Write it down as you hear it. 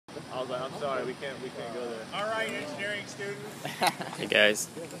I was like, I'm sorry, we can't go there. All right, engineering students. Hey guys,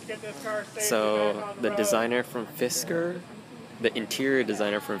 Let's get this car safely so back on the the road. designer from Fisker, the interior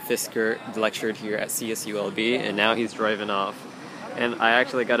designer from Fisker lectured here at CSULB, and now he's driving off. And I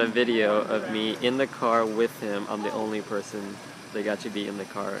actually got a video of me in the car with him. I'm the only person that got to be in the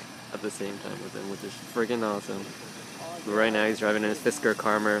car at the same time with him, which is freaking awesome. But right now he's driving in his Fisker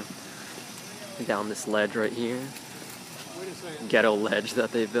Karmer down this ledge right here. Ghetto ledge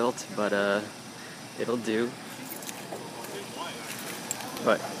that they built, but it'll do.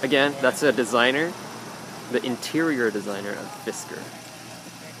 But again, that's a designer, the interior designer of Fisker,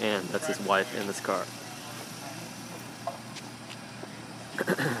 and that's his wife in this car.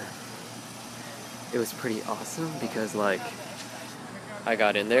 It was pretty awesome because, like, I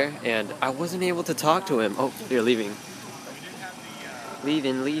got in there and I wasn't able to talk to him. Oh, you're leaving.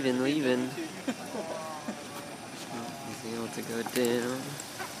 Leaving. He's able to go down.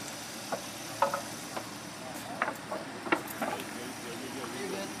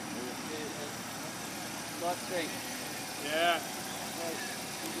 Go straight. Yeah.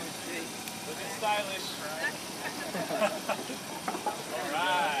 Looking stylish. All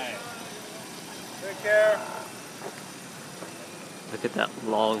right. Take care. Look at that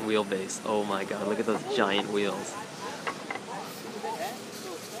long wheelbase. Oh my god, look at those giant wheels.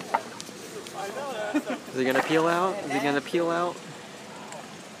 Is he gonna peel out?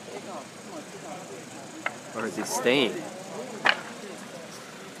 Or is he staying?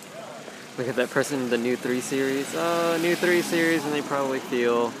 Look at that person in the new 3 Series. Oh, new 3 Series, and they probably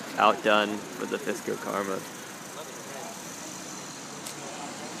feel outdone with the Fisker Karma.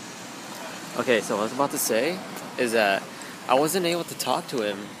 Okay, so what I was about to say is that I wasn't able to talk to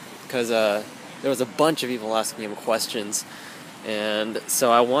him because there was a bunch of people asking him questions, and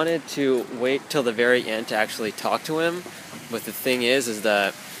so I wanted to wait till the very end to actually talk to him. But the thing is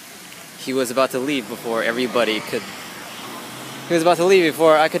that he was about to leave before everybody could. He was about to leave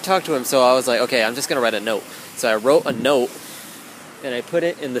before I could talk to him, so I was like, okay, I'm just gonna write a note. So I wrote a note and I put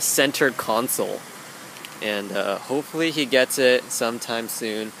it in the center console, and hopefully he gets it sometime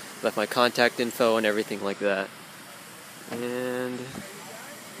soon. Left my contact info and everything like that. And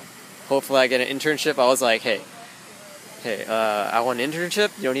hopefully I get an internship. I was like, hey, I want an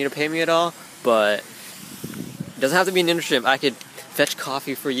internship. You don't need to pay me at all, but it doesn't have to be an internship. I could fetch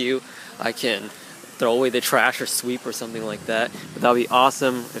coffee for you. I can throw away the trash or sweep or something like that. But that would be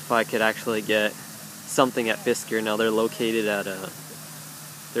awesome if I could actually get something at Fisker. Now they're located at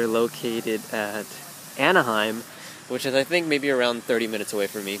Anaheim, which is, I think, maybe around 30 minutes away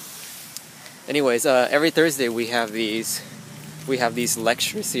from me. Anyways, every Thursday we have these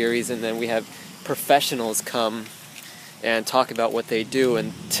lecture series, and then we have professionals come and talk about what they do.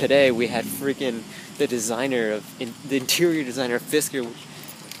 And today we had freaking the interior designer of Fisker,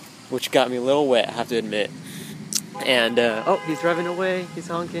 which got me a little wet, I have to admit. And oh, he's driving away. He's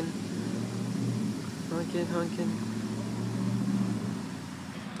honking.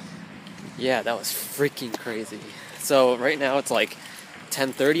 Yeah, that was freaking crazy. So right now it's like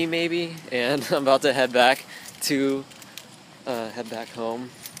 10:30 maybe, and I'm about to head back home.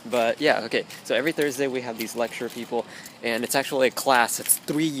 But yeah, okay. So every Thursday we have these lecture people, and it's actually a class. It's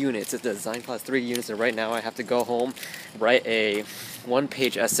 3 units. It's a design class, 3 units. And right now I have to go home, write a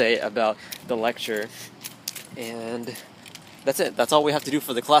 1-page essay about the lecture, and that's it. That's all we have to do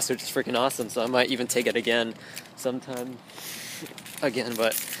for the class, which is freaking awesome. So I might even take it again sometime again.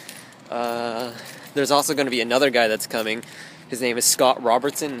 But there's also going to be another guy that's coming. His name is Scott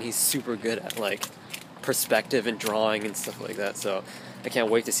Robertson, and he's super good at, like, perspective and drawing and stuff like that. So I can't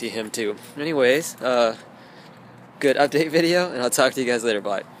wait to see him too. Anyways, good update video, and I'll talk to you guys later.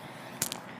 Bye.